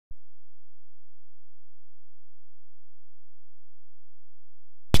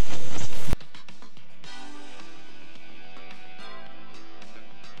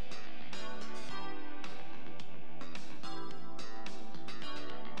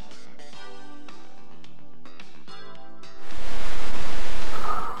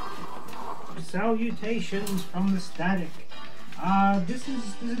salutations from the static. This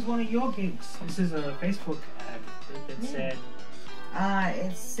is one of your gigs. This is a Facebook ad that said.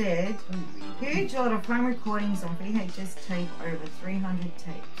 It said huge lot of home recordings on VHS tape, over 300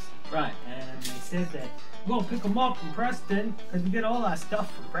 tapes. Right, and they said that we're gonna pick them up from Preston because we get all our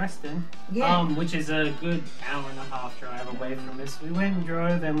stuff from Preston. Yeah. Which is a good hour and a half drive away from us. We went and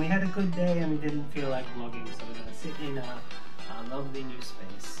drove, and we had a good day, and didn't feel like vlogging, so we're gonna sit in a lovely new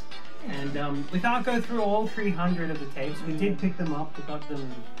space. And we can't go through all 300 of the tapes. We did pick them up. We got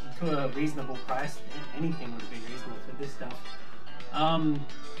them to a reasonable price. Anything would be reasonable for this stuff.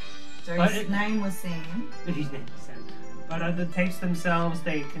 So his name was Sam. His name was Sam. But the tapes themselves,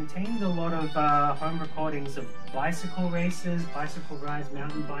 they contained a lot of home recordings of bicycle races, bicycle rides,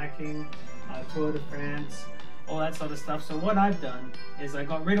 mountain biking, Tour de France, all that sort of stuff. So what I've done is I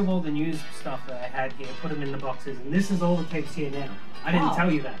got rid of all the news stuff that I had here, put them in the boxes, and this is all the tapes here now. I didn't tell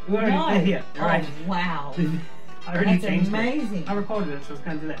you that. They're here. They're right. Wow. I already changed amazing. it. I recorded it, so I was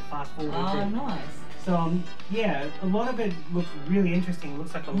going to do that fast forward. Oh, nice. So, yeah, a lot of it looks really interesting. It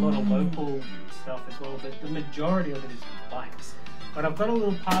looks like a lot of local stuff as well, but the majority of it is bikes. But I've got a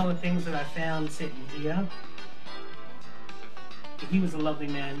little pile of things that I found sitting here. He was a lovely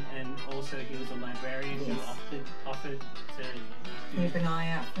man, and also he was a librarian who offered to keep an eye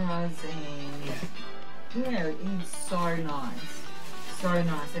out for us, and yeah, he's so nice. So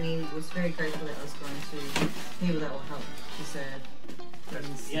nice, and he was very grateful that I was going to people that will help to serve.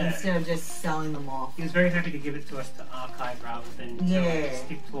 Instead of just selling them off. He was very happy to give it to us to archive rather than to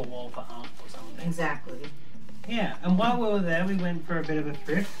stick to a wall for art or something. Exactly. Yeah, and while we were there, we went for a bit of a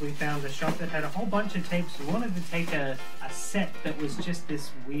thrift. We found a shop that had a whole bunch of tapes. We wanted to take a set that was just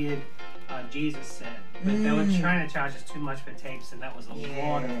this weird Jesus set, but they were trying to charge us too much for tapes, and that was a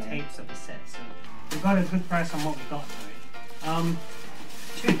lot of tapes of a set. So we got a good price on what we got for it.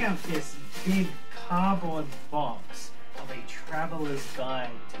 Check out this big cardboard box of a traveler's guide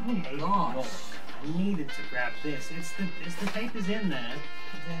to Cape York. I needed to grab this. It's the papers in there.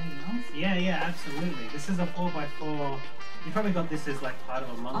 Yeah, absolutely. This is a 4x4. You probably got this as like part of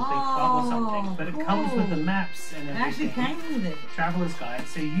a monthly club or something, but it comes with the maps and everything. It actually came with it. Traveler's guide,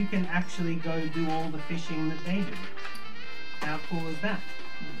 so you can actually go do all the fishing that they do. How cool is that?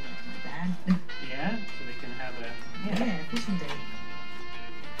 Not bad. Yeah, so they can have a fishing day.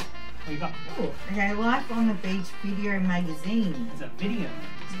 What you got? Ooh, okay, Life on the Beach video magazine. It's a video.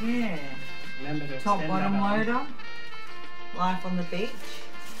 Yeah. Remember to top bottom loader. Life on the Beach.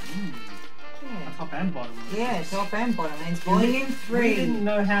 Yeah. Top and bottom. Yeah, top and bottom. And it's volume 3. We didn't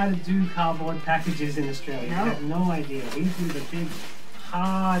know how to do cardboard packages in Australia. We had no idea. We do the big,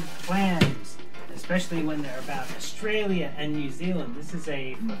 hard plans, especially when they're about Australia and New Zealand. This is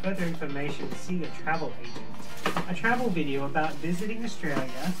for further information, see a travel agent. A travel video about visiting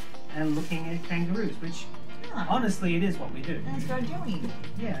Australia and looking at kangaroos, which honestly, it is what we do. That's what we're doing.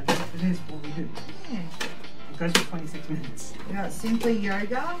 Yeah, it is what we do. Yeah. It goes for 26 minutes. We got Simply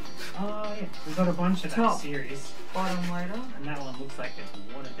Yoga. Oh, yeah. We've got a bunch of that series. Bottom loader. And that one looks like it's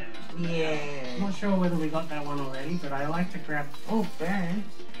water damaged. Yeah. I'm not sure whether we got that one already, but I like to grab... Oh, burnt.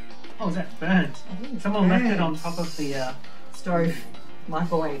 Oh, is that burnt? Someone left it on top of the... stove.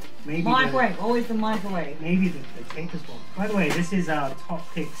 Microwave. Maybe microwave. Always the microwave. Maybe the tape as well. By the way, this is our top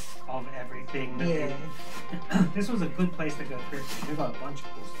picks of everything. This was a good place to go thrifting. We've got a bunch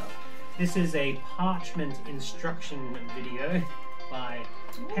of cool stuff. This is a parchment instruction video by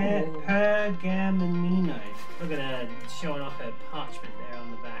Pergamino. Look at her showing off her parchment there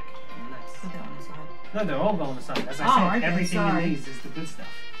on the back. Nice. Put that on the side. No, they're all going on the side. As I said, everything in these is the good stuff.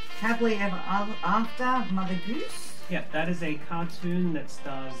 Happily Ever After, Mother Goose. Yeah, that is a cartoon that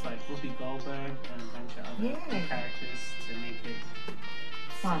stars like Whoopi Goldberg and a bunch of other characters to make it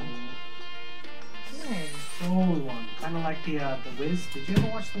fun. Yeah. Soul one, kind of like the Wiz. Did you ever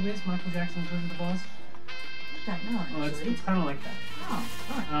watch the Wiz? Michael Jackson's Wizard of Oz. I don't know. Oh, it's kind of like that. Oh,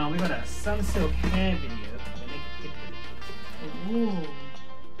 right. We got a Sunsilk hair video. Ooh.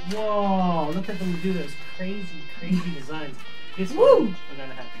 Whoa! Look at them do those crazy designs. This one we're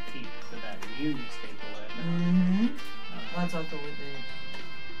gonna have to keep for that new mixtape or whatever. That's also with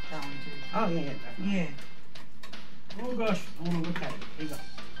that one too. Oh yeah, definitely. Yeah. Oh gosh, I want to look at it. Here you go.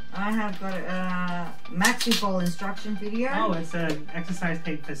 I have got a maxi ball instruction video. Oh, it's an exercise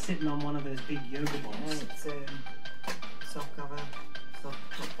tape for sitting on one of those big yoga balls. It's a soft cover, soft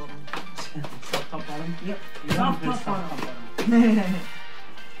top bottom. Soft top bottom? Yep. Soft top bottom.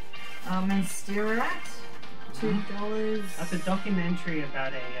 And Steerat, $2. That's a documentary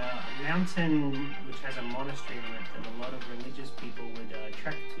about a mountain which has a monastery on it that a lot of religious people would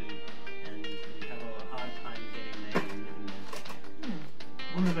trek to and have a hard time getting there and living there.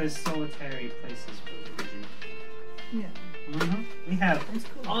 One of those solitary places for religion. Yeah. We have That's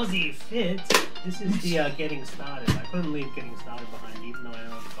cool. Aussie Fit. This is the getting started. I couldn't leave getting started behind, even though I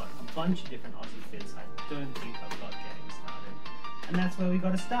know I've got a bunch of different Aussie Fits. I don't think I've got getting started. And that's where we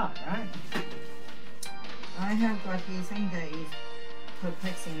got to start, right? I have got here something that is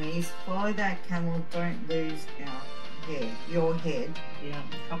perplexing me. Is follow that camel, don't lose your head. Yeah,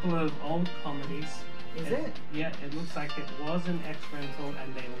 a couple of old comedies. Is it? Yeah, it looks like it was an X-rental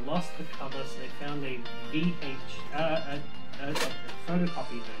and they lost the cover, so they found a a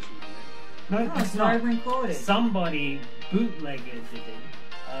photocopy version of it. No, Oh, it's not not. recorded. Somebody bootlegged it,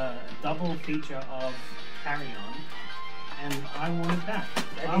 a double feature of Carry On, and I wanted that.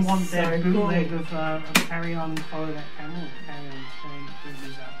 That I is want that so bootleg cool. of Carry On, Follow That Camel, and Carry On, Don't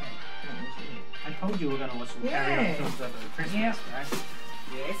Lose Our Head. I told you we were going to watch some Carry On Yeah. films over Christmas, Yep. right?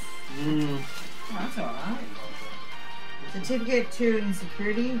 Yes. Mm. Oh, that's alright. Certificate 2 in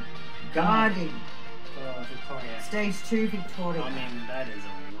security. Guarding. Oh, Victoria. Stage 2 Victoria. I mean, that is a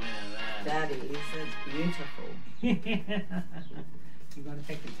winner, that. That's beautiful. You gotta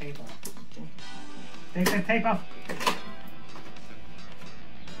take the tape off. Take the tape off!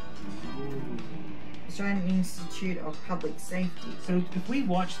 Ooh. Australian Institute of Public Safety. So, if we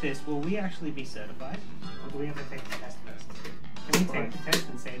watch this, will we actually be certified? Or do we have to take the test first? Can we take the test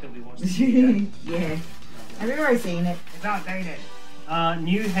and say that we watched the video? Yeah. Have you already seen it? It's outdated.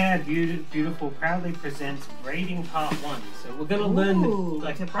 New Hair Beautiful proudly presents braiding part 1. So we're gonna learn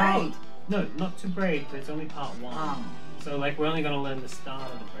to braid. No, not to braid, but it's only part 1. Oh. So like we're only gonna learn the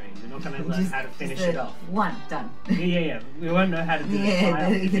start of the braid. We're not gonna learn how to finish it off. One, done. Yeah. We won't know how to do the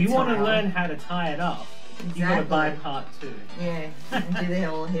tie. If you want to learn how to tie it off, you gotta buy part 2. Yeah, and do the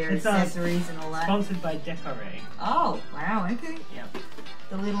whole hair accessories and all that. Sponsored by Decoré. Oh, wow, okay. Yeah.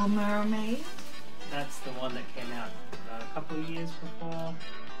 The Little Mermaid. That's the one that came out a couple of years before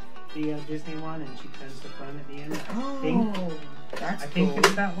the Disney one, and she turns the phone at the end. That's I cool. think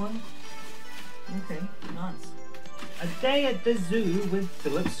it's that one. Okay, nice. A Day at the Zoo with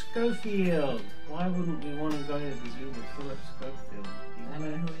Philip Schofield. Why wouldn't we want to go to the zoo with Philip Schofield? I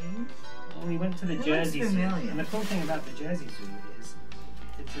know who he is. Well, we went to the He Jersey looks Zoo, familiar. and the cool thing about the Jersey Zoo is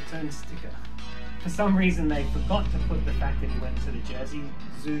it's its own sticker. For some reason, they forgot to put the fact that he went to the Jersey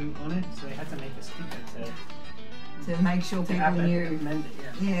Zoo on it, so they had to make a sticker To make sure people knew. amend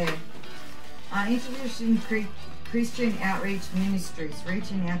it. Yeah. Yeah. Introducing Christian outreach ministries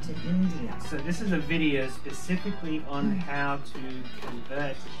reaching out to India. So this is a video specifically on how to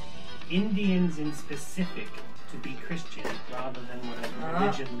convert Indians in specific to be Christian rather than whatever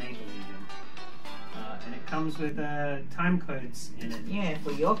religion they believe in. And it comes with time codes in it. Yeah,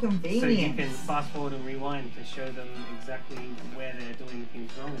 for your convenience. So you can fast forward and rewind to show them exactly where they're doing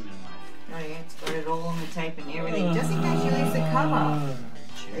things wrong in their life. Oh yeah, it's got it all on the tape and everything. Just in case you lose the cover.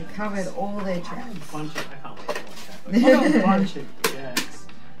 They covered all their tracks. I can't wait to watch that. What a bunch of jerks.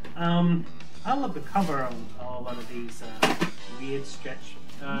 I love the cover on a lot of these weird stretch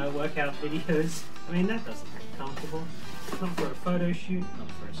workout videos. I mean, that doesn't look comfortable. Not for a photo shoot, not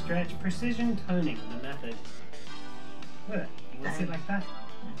for a stretch. Precision toning, the method. Look at that. You want to sit like that?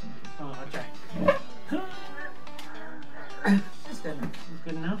 Oh, I'll try. That's good enough. That's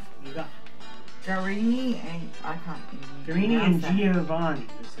good enough? You got Garini and I can't even Garini and pronounce that. Giovanni.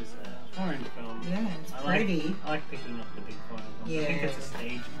 This is a foreign film. Yeah, it's I pretty. I like picking up the big foreign films. Yeah. I think it's a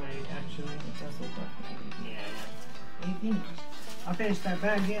stage play, actually. It does look like it. Yeah. Are you finished? I finished that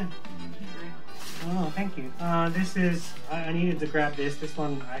bag, yeah. Oh, thank you. This is, I needed to grab this. This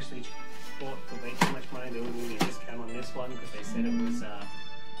one I actually bought for way too much money. They wouldn't give me a discount on this one because they said it was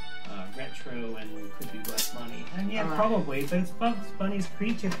retro and could be worth money. And yeah, probably, but it's Bugs Bunny's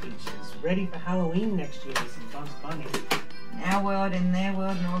Creature Features. Ready for Halloween next year with some Bugs Bunny. Our World and Their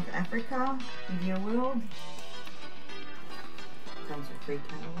World, North Africa, Video World. Comes with free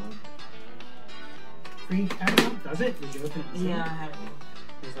catalogue. Free catalog? Does it? Did you open it and see Yeah, I it? have it.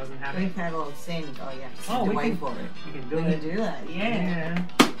 This doesn't have Free it. catalog send. Oh yeah. Oh, we wait can, for it. we can do We're it. gonna do that. Yeah.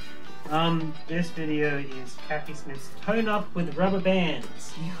 This video is Kathy Smith's Tone Up with Rubber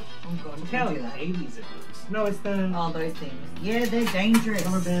Bands. Oh god, Look we how can do that. 80s it looks. No, it's the Oh, those things. Yeah, they're dangerous.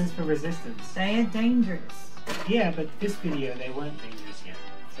 Rubber Bands for Resistance. They are dangerous. Yeah, but this video they weren't dangerous yet,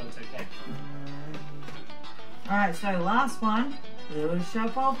 so it's okay. Alright, so last one. Little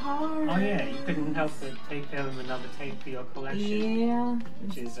Shop of Horrors. Oh yeah, you couldn't help but take home another tape for your collection. Yeah,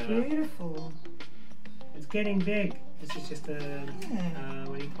 Which it's is, beautiful. It's getting big. This is just a,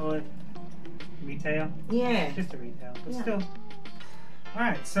 what do you call it? Retail? Yeah. Just a retail, but Yeah. still.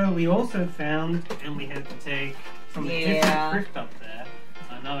 Alright, so we also found, and we had to take from a different thrift up there,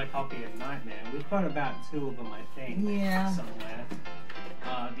 another copy of Nightmare. We've got about 2 of them, I think, somewhere.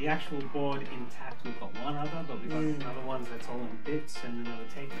 The actual board intact, we've got one other, but we've got another one that's all in bits and another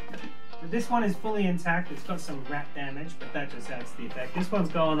tape. But this one is fully intact. It's got some rat damage, but that just adds to the effect. This one's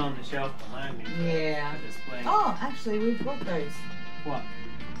going on the shelf behind me for display. Oh, actually, we've got those. What?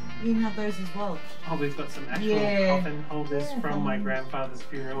 You have those as well. Oh, we've got some actual coffin holders from my grandfather's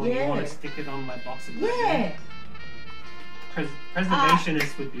funeral. You want to stick it on my box of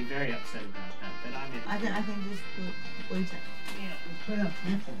preservationists would be very upset about that, but I think just put blue tape. Yeah, put it up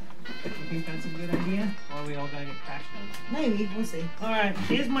careful. You think that's a good idea? Or are we all going to get crashed on? Maybe, we'll see. Alright,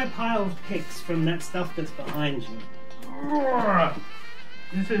 here's my pile of pics from that stuff that's behind you.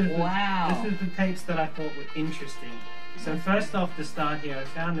 This is the tapes that I thought were interesting. So first off, to start here, I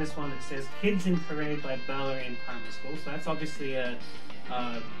found this one that says Kids in Parade by Berlin Primary School. So that's obviously a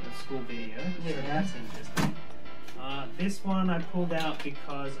school video. So that's interesting. This one I pulled out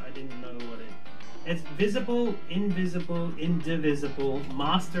because I didn't know what it's Visible, Invisible, Indivisible,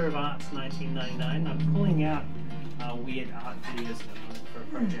 Master of Arts 1999. I'm pulling out weird art videos for a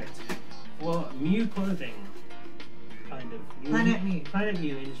project. For Mew Clothing. Kind of. Planet Mew. Planet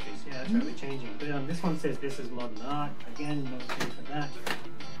Mew Industries, yeah, that's right, we're changing. But this one says this is modern art. Again, no thing for that.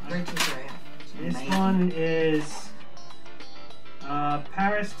 This one is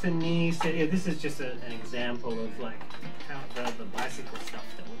Paris to Nice. Yeah, this is just an example of like how the bicycle stuff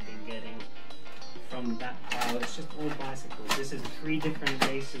that we've been getting from that pile. It's just all bicycles. This is 3 different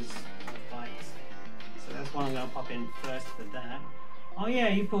races of bikes. So that's one I'm going to pop in first for that. Oh yeah,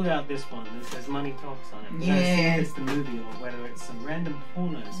 you pulled out this one that says Money Talks on it. You see if it's the movie or whether it's some random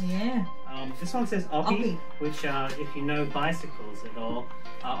corners. Yeah. This one says Oppie, which if you know bicycles at all,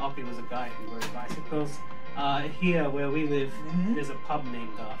 Oppie was a guy who rode bicycles. Here where we live, there's a pub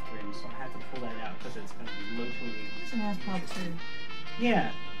named after him, so I had to pull that out because it's going to be locally. It's a nice pub too.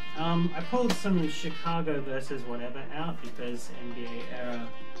 Yeah. I pulled some Chicago versus whatever out because NBA era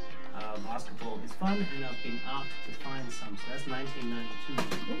basketball is fun, and I've been asked to find some. So that's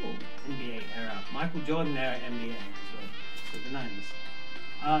 1992 NBA era, Michael Jordan era NBA as well, so the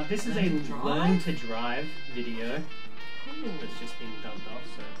 90s. This is a Learn to Drive video that's just been dubbed off.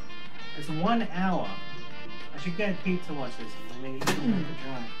 So it's 1 hour. I should get Pete to watch this. I mean, you can learn to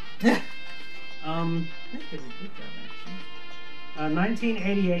drive. That is a good job, actually.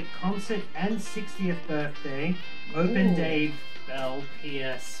 1988 concert and 60th birthday. Open Dave Bell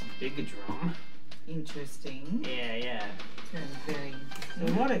PS Big Drum. Interesting. Yeah. Very interesting. So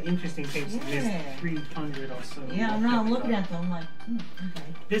a lot of interesting tapes. There's 300 or so. Yeah, I'm looking at them. I'm like, okay.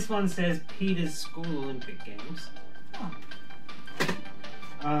 This one says Peter's School Olympic Games.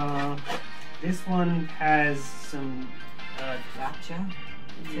 This one has some Rapture.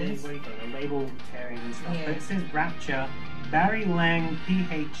 What do you call it? Label tearing and stuff. But it says Rapture, Barry Lang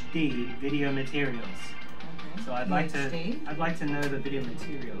PhD Video Materials. Okay. So I'd like to know the video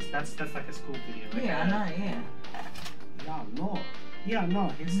materials. That's like a school video. Like I know. Yeah,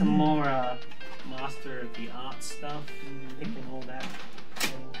 no. Here's some more Master of the Arts stuff. Picking all that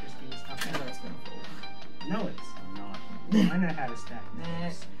interesting stuff. No, it's not. I know how to stack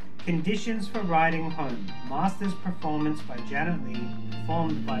this. Conditions for Riding Home. Master's Performance by Janet Lee.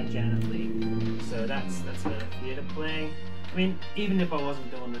 Performed by Janet Lee. So that's a theatre play. I mean, even if I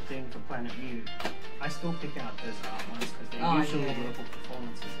wasn't doing the thing for Planet Mew, I still pick out those art ones because they're usually local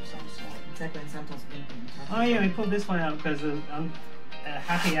performances of some sort. Exactly, and sometimes oh yeah, we pulled this one out because I'm a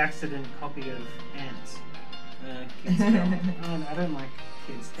happy accident copy of Ants. Kids film. I don't like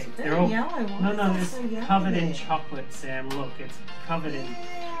kids tape. They're all yellow. No, it's covered in chocolate, Sam. Look, it's covered in.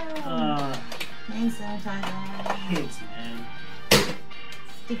 Hand sanitizer. Kids, man.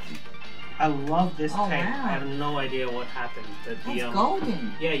 Sticky. I love this tape. Wow. I have no idea what happened. But it's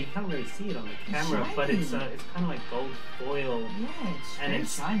golden. Yeah, you can't really see it on the camera, but it's kind of like gold foil. Yeah,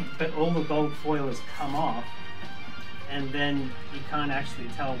 it's shiny. But all the gold foil has come off, and then you can't actually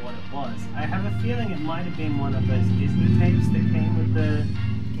tell what it was. I have a feeling it might have been one of those Disney tapes that came with the...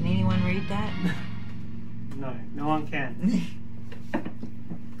 Can anyone read that? No one can.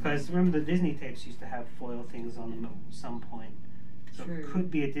 Because remember the Disney tapes used to have foil things on them at some point. So it could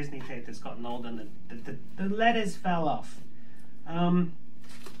be a Disney tape that's gotten old and the letters fell off.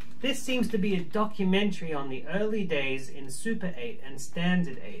 This seems to be a documentary on the early days in Super 8 and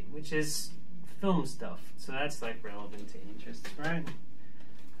Standard 8, which is film stuff. So that's like relevant to interests, right?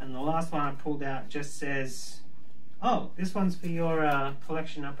 And the last one I pulled out just says, oh, this one's for your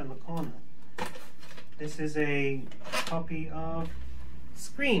collection up in the corner. This is a copy of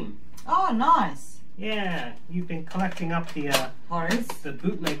Scream. Oh, nice. Yeah, you've been collecting up the horrors, the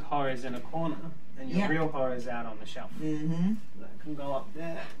bootleg horrors in a corner, and your real horrors out on the shelf. That can go up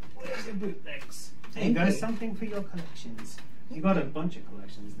there. Where's your bootlegs? There you go, something for your collections. You got a bunch of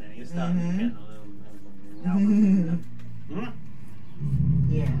collections now. You're starting to get a little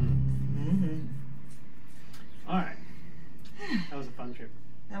Yeah. Alright. That was a fun trip.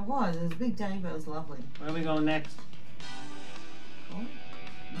 It was. It was a big day, but it was lovely. Where are we going next? Cool.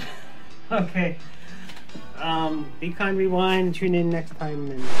 Okay. Be kind, rewind. Tune in next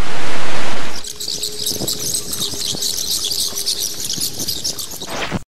time. And